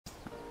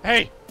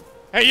Hey!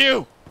 Hey,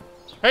 you!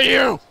 Hey,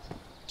 you!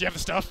 Do you have the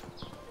stuff?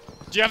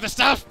 Do you have the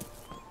stuff?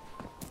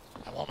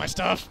 I want my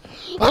stuff!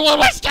 I want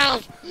my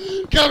stuff!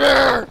 Come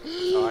here!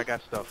 Oh, I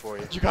got stuff for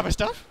you. You got my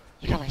stuff?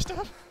 You got my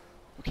stuff?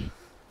 Okay.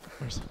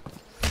 Where's it?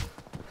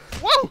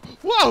 Whoa!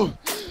 Whoa!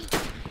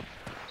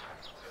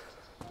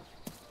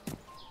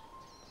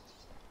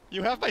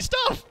 You have my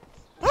stuff!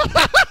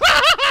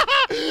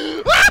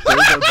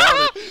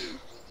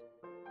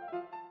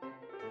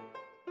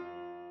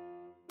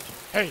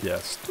 Hey!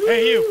 Yes.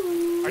 Hey,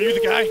 you! Are you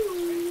the guy?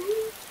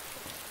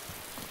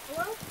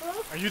 Hello?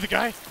 Hello? Are you the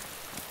guy?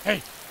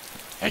 Hey!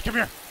 Hey, come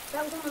here!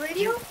 That was on the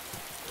radio?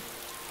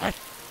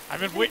 I've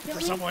been waiting for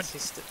someone. Is he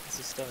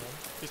still in?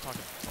 He's talking.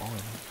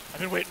 I've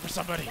been waiting for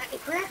somebody. Got any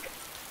crack?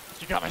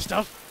 You got my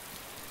stuff?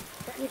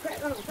 Got any crack?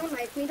 Oh, don't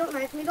knife me, don't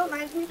knife me, don't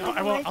knife me. No,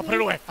 I won't. I'll put it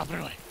away. I'll put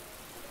it away.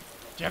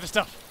 Do you have the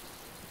stuff?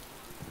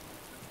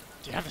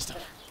 Do you have the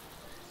stuff?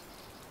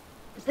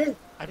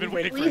 I've been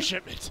waiting for a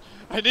shipment.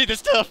 I need the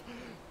stuff.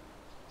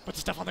 Put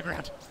the stuff on the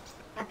ground.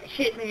 Got the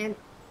shit, man.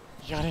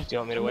 You got it? Do you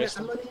want me to waste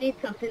I'm them? gonna need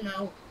something,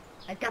 though.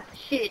 I got the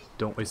shit.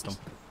 Don't waste them.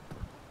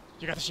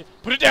 You got the shit.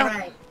 Put it down.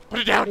 Alright. Put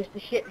it down. Here's the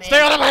shit, man. Stay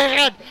out of my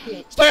head.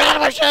 Stay out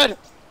of my shed.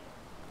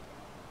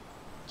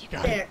 You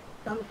got There. it.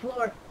 It's on the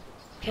floor.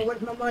 So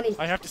where's my money?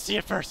 I have to see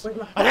it first. Where's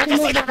my I have to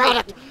see the money?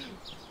 product.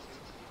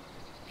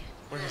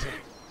 Where is it?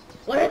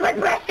 Where's my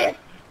precious?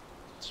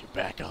 You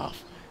back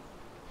off.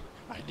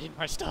 I need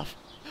my stuff.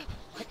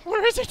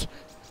 Where is it?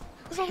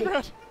 It's on the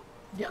ground.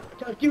 No,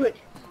 don't do it.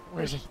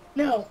 Where is it?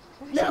 No,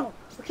 no.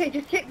 Okay,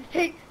 just take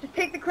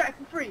the crack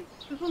for free.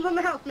 This one's on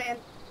the house, man.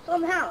 It's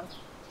on the house.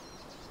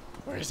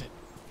 Where is it?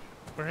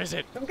 Where is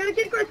it? I'm gonna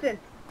get Griffin.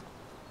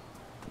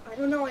 I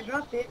don't know, I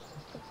dropped it.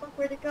 The fuck,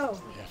 where'd it go?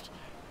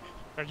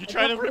 Are you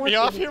trying to rip me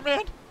off here,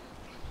 man?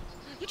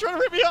 You trying to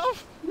rip me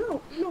off?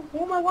 No, no,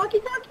 want my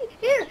walkie-talkie?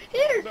 Here,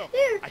 here, have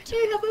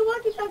my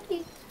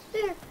walkie-talkie.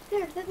 There,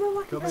 there's my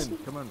walkie-talkie.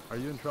 Come in. Are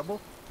you in trouble?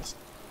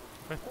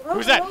 Hello,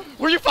 Who's that? hello?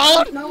 Were you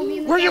followed? No, me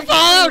and the Were you guy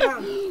followed? came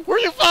around. Were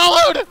you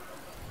followed?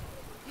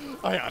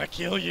 I ought to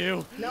kill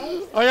you.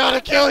 No. I ought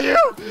to kill you.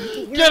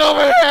 Get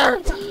over here.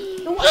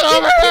 Get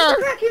over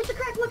here. Here's the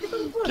crack, look, it's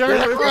on the floor. Give me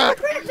the crack.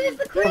 There's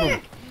the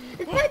crack.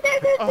 It's right there,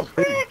 there's the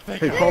crack.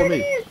 Thank Hey, God. follow There me.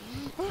 it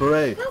is.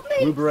 Beret. Help me.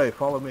 Blue beret,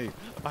 follow me.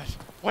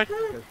 What?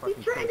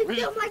 He's trying to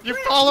kill my You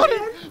crack, followed man.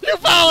 him! You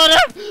followed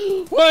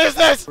him! What is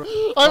this?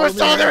 I was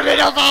told there to be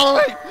no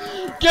following!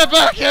 Get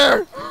back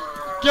here!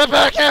 Get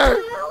back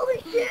here!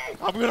 Holy shit.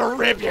 I'm gonna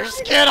rip your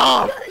skin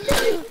off!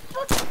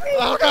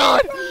 Oh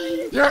God!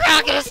 You're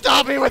not gonna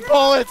stop me with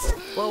bullets!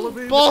 Follow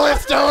me.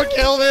 Bullets don't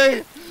kill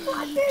me!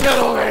 Get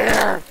over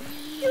here!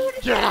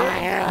 Get over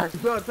here! It's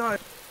about time.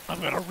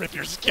 I'm gonna rip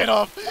your skin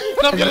off,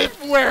 and I'm gonna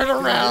wear it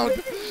around!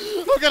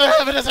 I'm gonna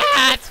have it as a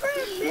hat!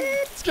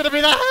 It's gonna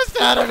be the best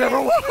hat I've ever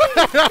worn!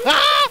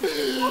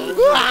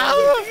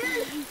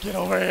 Get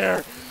over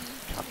here!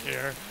 Come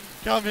here!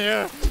 Come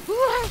here!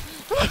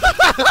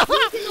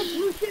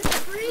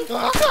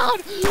 Oh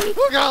God!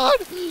 Oh God!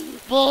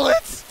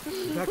 Bullets!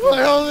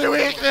 My only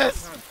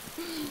weakness!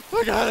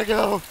 I gotta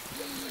go!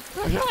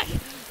 I got my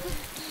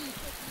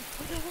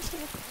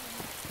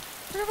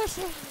stuff! I got my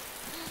stuff!